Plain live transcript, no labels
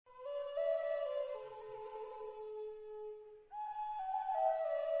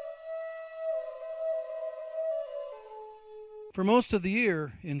For most of the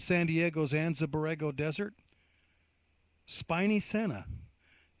year in San Diego's Anza Borrego Desert, Spiny Senna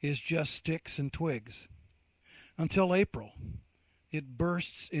is just sticks and twigs. Until April, it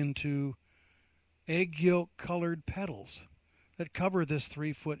bursts into egg yolk colored petals that cover this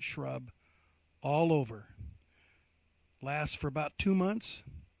 3-foot shrub all over. Lasts for about 2 months.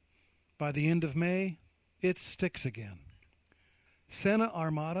 By the end of May, it sticks again. Senna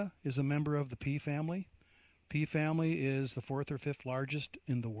armata is a member of the pea family. Pea family is the 4th or 5th largest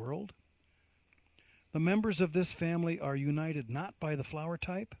in the world. The members of this family are united not by the flower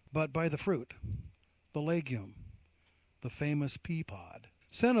type, but by the fruit, the legume, the famous pea pod.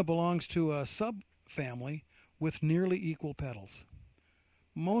 Senna belongs to a subfamily with nearly equal petals.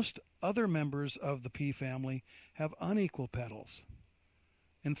 Most other members of the pea family have unequal petals.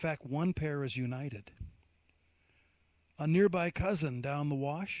 In fact, one pair is united. A nearby cousin down the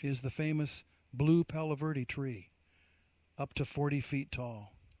wash is the famous blue palo verde tree, up to 40 feet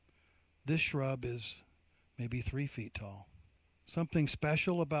tall. This shrub is maybe 3 feet tall. Something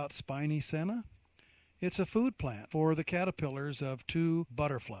special about Spiny Senna? It's a food plant for the caterpillars of 2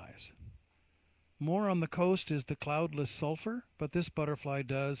 butterflies. More on the coast is the cloudless sulfur, but this butterfly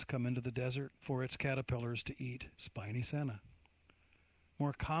does come into the desert for its caterpillars to eat Spiny Senna.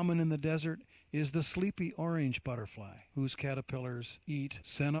 More common in the desert is the sleepy orange butterfly, whose caterpillars eat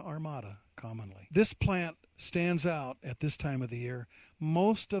Senna armata commonly. This plant stands out at this time of the year.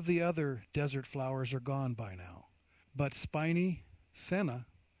 Most of the other desert flowers are gone by now, but Spiny Senna,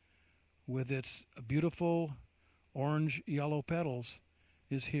 with its beautiful orange-yellow petals,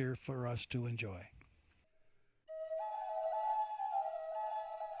 is here for us to enjoy.